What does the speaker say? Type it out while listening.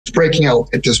It's breaking out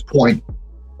at this point.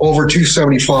 Over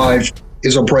 275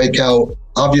 is a breakout.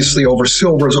 Obviously, over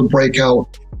silver is a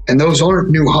breakout. And those aren't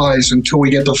new highs until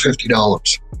we get to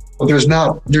 $50. But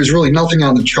there's really nothing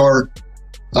on the chart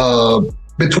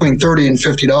between $30 and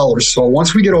 $50. So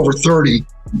once we get over 30,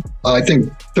 I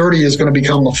think 30 is going to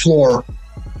become the floor.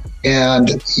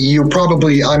 And you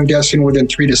probably, I'm guessing within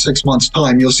 3 to 6 months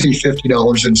time, you'll see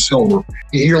 $50 in silver.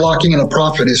 You're locking in a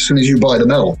profit as soon as you buy the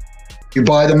metal. You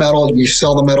buy the metal, you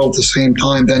sell the metal at the same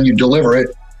time, then you deliver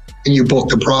it and you book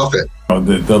the profit.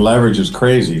 The leverage is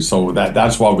crazy. So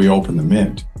that's why we open the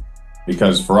mint,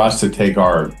 because for us to take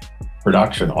our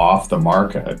production off the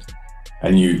market,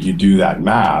 and you do that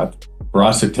math, for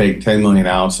us to take 10 million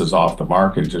ounces off the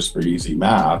market, just for easy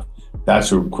math,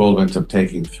 that's equivalent of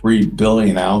taking 3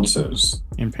 billion ounces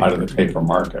out of the paper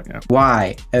market. Yeah.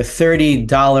 Why a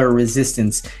 $30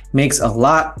 resistance makes a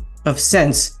lot of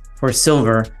sense for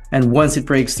silver, and once it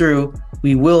breaks through,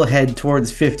 we will head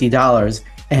towards $50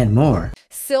 and more.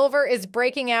 Silver is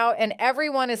breaking out and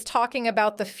everyone is talking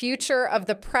about the future of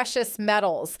the precious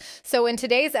metals. So in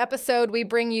today's episode, we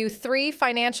bring you 3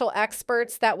 financial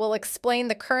experts that will explain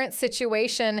the current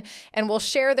situation and will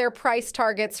share their price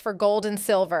targets for gold and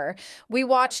silver. We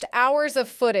watched hours of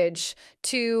footage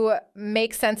to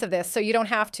make sense of this, so you don't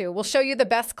have to. We'll show you the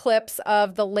best clips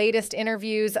of the latest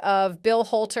interviews of Bill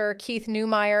Holter, Keith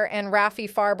Neumeyer, and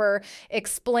Rafi Farber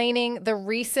explaining the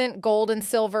recent gold and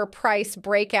silver price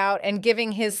breakout and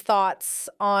giving his thoughts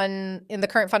in the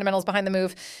current fundamentals behind the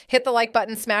move. Hit the like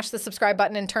button, smash the subscribe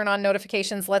button, and turn on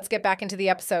notifications. Let's get back into the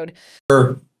episode.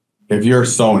 If you're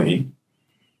Sony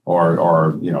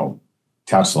or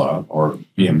Tesla or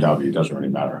BMW, it doesn't really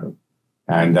matter who,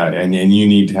 and you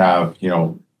need to have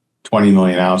 20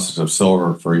 million ounces of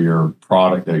silver for your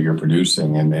product that you're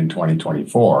producing in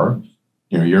 2024,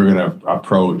 you're going to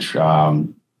approach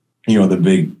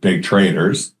the big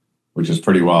traders, which is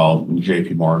pretty well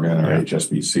JP Morgan or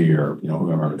HSBC or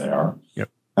whoever they are. Yep.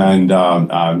 And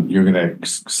you're going to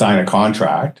sign a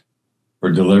contract for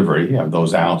delivery of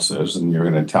those ounces, and you're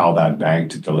going to tell that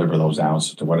bank to deliver those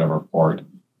ounces to whatever port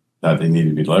that they need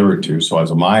to be delivered to. So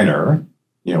as a miner,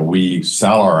 we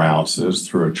sell our ounces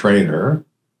through a trader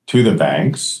to the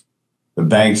banks. The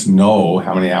banks know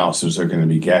how many ounces they're going to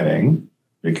be getting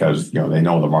because they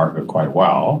know the market quite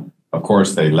well. Of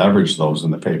course, they leverage those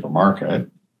in the paper market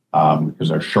because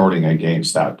they're shorting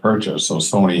against that purchase. So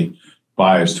Sony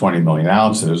buys 20 million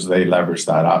ounces, they leverage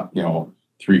that up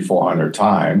 300-400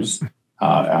 times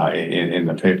in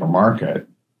the paper market,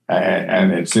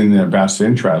 and it's in their best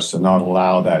interest to not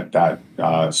allow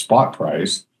that spot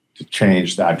price to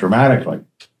change that dramatically,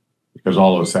 because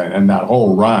all of a sudden, and that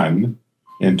whole run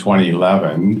in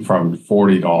 2011 from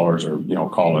 $40 or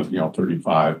call it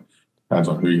 35, depends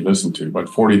on who you listen to, but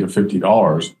 $40 to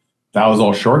 $50, that was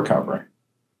all short covering,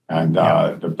 and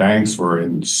the banks were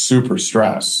in super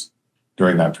stress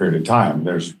during that period of time.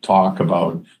 There's talk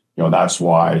about that's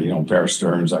why Bear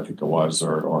Stearns, I think it was,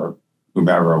 or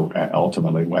whomever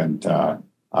ultimately went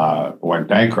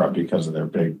bankrupt because of their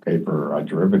big paper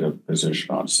derivative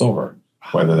position on silver.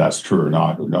 Whether that's true or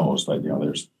not, who knows? But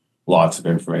there's lots of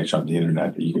information on the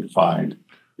internet that you can find,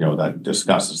 that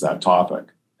discusses that topic.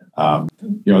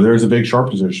 There's a big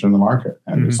short position in the market,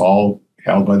 and it's all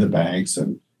held by the banks,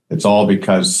 and it's all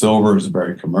because silver is a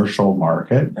very commercial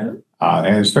market, and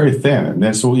it's very thin. And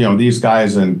this, these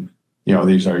guys, and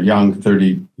these are young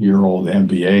 30-year-old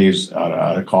MBAs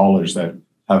out of college that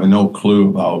have no clue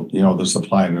about the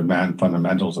supply and demand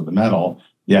fundamentals of the metal.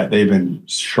 Yet they've been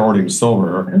shorting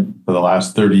silver for the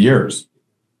last 30 years.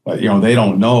 But they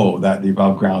don't know that the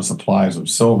above ground supplies of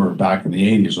silver back in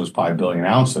the 80s was 5 billion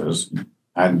ounces,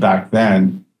 and back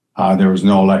then there was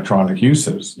no electronic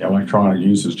uses. The electronic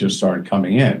uses just started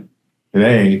coming in.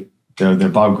 Today, the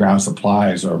above ground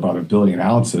supplies are about 1 billion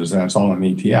ounces, and it's all in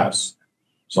ETFs.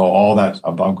 So all that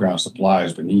above ground supply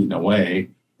has been eaten away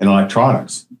in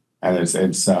electronics, and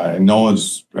it's no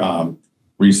one's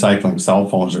recycling cell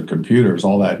phones or computers.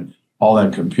 All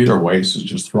that computer waste is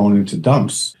just thrown into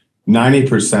dumps.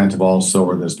 90% of all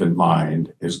silver that's been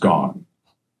mined is gone.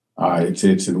 It's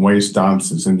in waste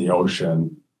dumps. It's in the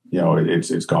ocean.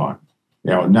 It's gone.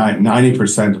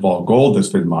 90% of all gold that's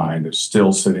been mined is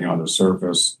still sitting on the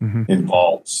surface in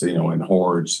vaults, in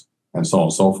hoards, and so on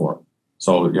and so forth.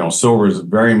 So, silver is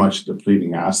very much a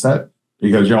depleting asset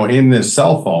because, in this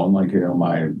cell phone, like,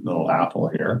 my little Apple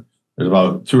here, there's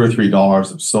about $2 or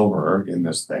 $3 of silver in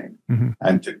this thing.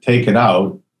 And to take it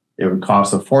out, it would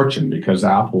cost a fortune because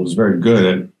Apple is very good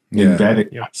at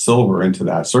embedding silver into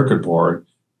that circuit board.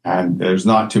 And there's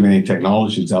not too many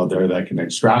technologies out there that can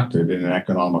extract it in an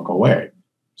economical way.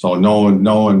 So no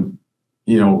one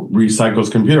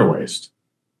recycles computer waste.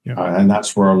 And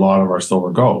that's where a lot of our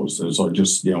silver goes. So it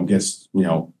just, gets,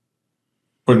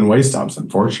 put in waste dumps,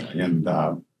 unfortunately.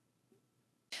 And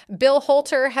Bill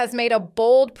Holter has made a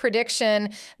bold prediction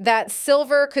that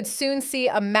silver could soon see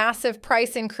a massive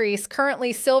price increase.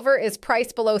 Currently, silver is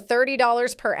priced below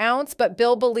 $30 per ounce, but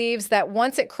Bill believes that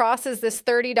once it crosses this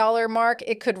 $30 mark,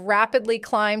 it could rapidly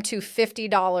climb to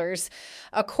 $50.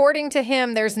 According to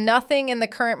him, there's nothing in the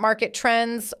current market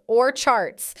trends or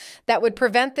charts that would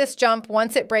prevent this jump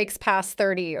once it breaks past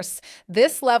 30 years.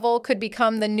 This level could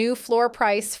become the new floor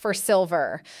price for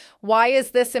silver. Why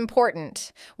is this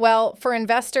important? Well, for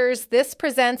investors, this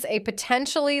presents a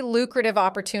potentially lucrative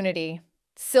opportunity.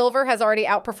 Silver has already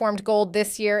outperformed gold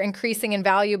this year, increasing in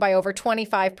value by over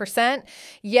 25%,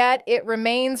 yet it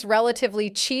remains relatively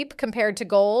cheap compared to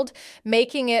gold,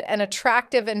 making it an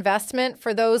attractive investment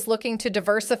for those looking to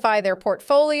diversify their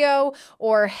portfolio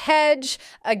or hedge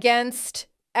against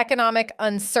economic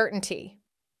uncertainty.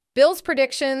 Bill's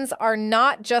predictions are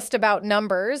not just about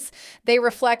numbers. They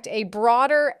reflect a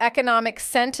broader economic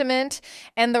sentiment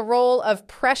and the role of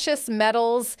precious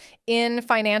metals in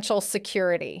financial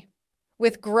security.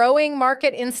 With growing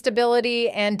market instability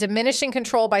and diminishing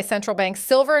control by central banks,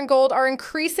 silver and gold are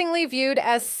increasingly viewed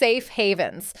as safe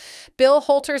havens. Bill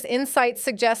Holter's insights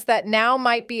suggest that now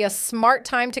might be a smart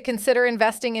time to consider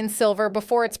investing in silver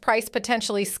before its price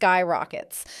potentially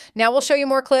skyrockets. Now we'll show you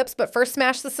more clips, but first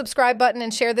smash the subscribe button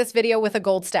and share this video with a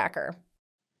gold stacker.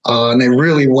 And they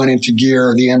really went into gear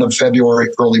at the end of February,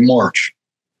 early March.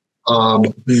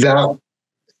 That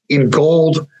in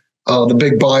gold, the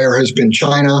big buyer has been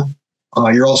China.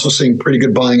 You're also seeing pretty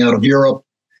good buying out of Europe.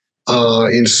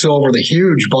 In silver, the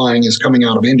huge buying is coming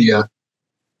out of India.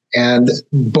 And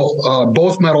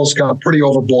both metals got pretty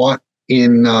overbought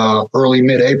in early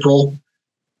mid-April.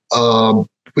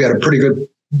 We had a pretty good,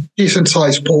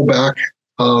 decent-sized pullback.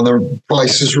 The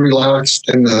prices relaxed,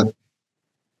 and the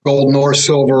gold nor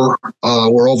silver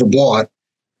were overbought.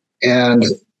 And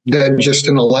then just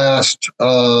in the last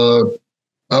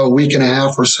a week and a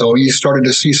half or so, you started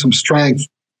to see some strength.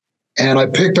 And I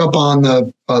picked up on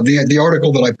the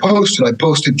article that I posted. I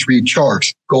posted 3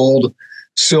 charts: gold,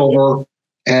 silver,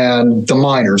 and the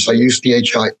miners. I used the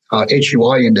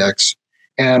HUI index.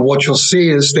 And what you'll see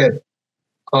is that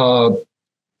the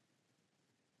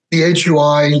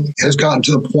HUI has gotten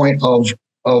to the point of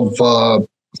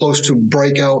close to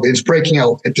breakout. It's breaking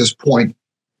out at this point.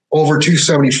 Over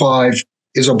 275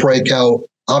 is a breakout.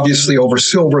 Obviously, over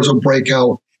silver is a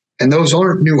breakout. And those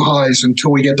aren't new highs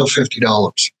until we get to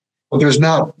 $50. But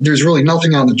there's really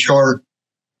nothing on the chart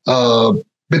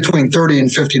between $30 and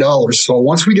 $50. So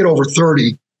once we get over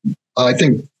 30, I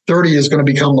think 30 is going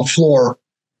to become the floor.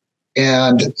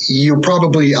 And you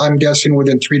probably, I'm guessing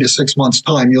within 3 to 6 months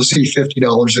time, you'll see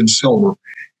 $50 in silver.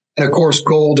 And of course,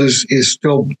 gold is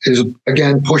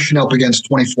again pushing up against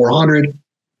 2,400.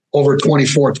 Over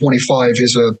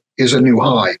 24.25 is a new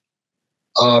high.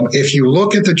 If you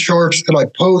look at the charts that I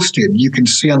posted, you can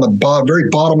see on the very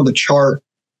bottom of the chart,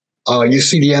 you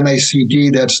see the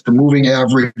MACD, that's the moving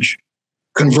average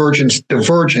convergence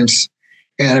divergence.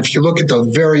 And if you look at the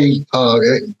very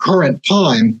current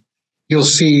time, you'll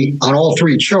see on all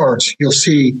 3 charts, you'll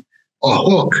see a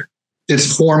hook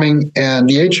that's forming, and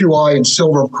the HUI and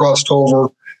silver have crossed over,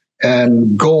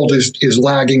 and gold is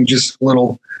lagging just a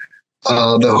little.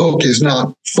 The hook is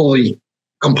not fully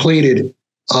completed,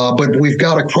 but we've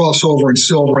got a crossover in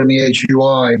silver in the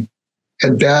HUI,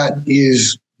 and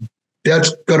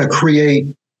that's going to create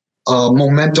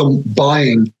momentum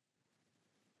buying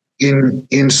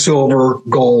in silver,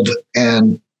 gold,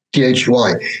 and the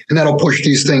HUI. And that'll push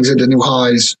these things into new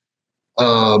highs.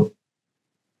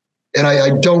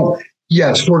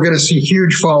 Yes, we're going to see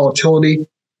huge volatility,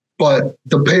 but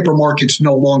the paper markets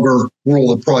no longer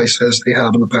rule the price as they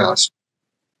have in the past.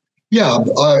 Yeah,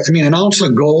 an ounce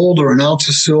of gold or an ounce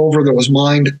of silver that was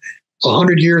mined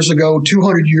 100 years ago,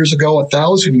 200 years ago,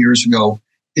 1,000 years ago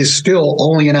is still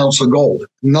only an ounce of gold.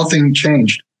 Nothing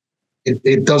changed.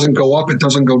 It doesn't go up. It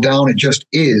doesn't go down. It just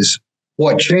is.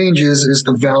 What changes is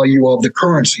the value of the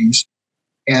currencies.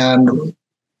 And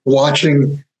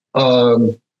watching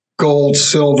gold,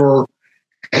 silver,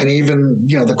 and even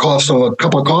the cost of a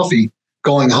cup of coffee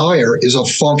going higher is a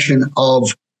function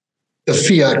of the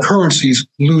fiat currencies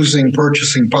losing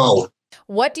purchasing power.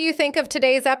 What do you think of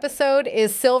today's episode?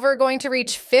 Is silver going to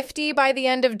reach 50 by the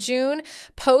end of June?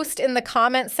 Post in the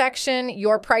comment section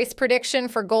your price prediction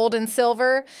for gold and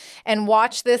silver, and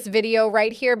watch this video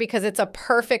right here because it's a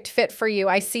perfect fit for you.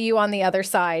 I see you on the other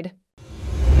side.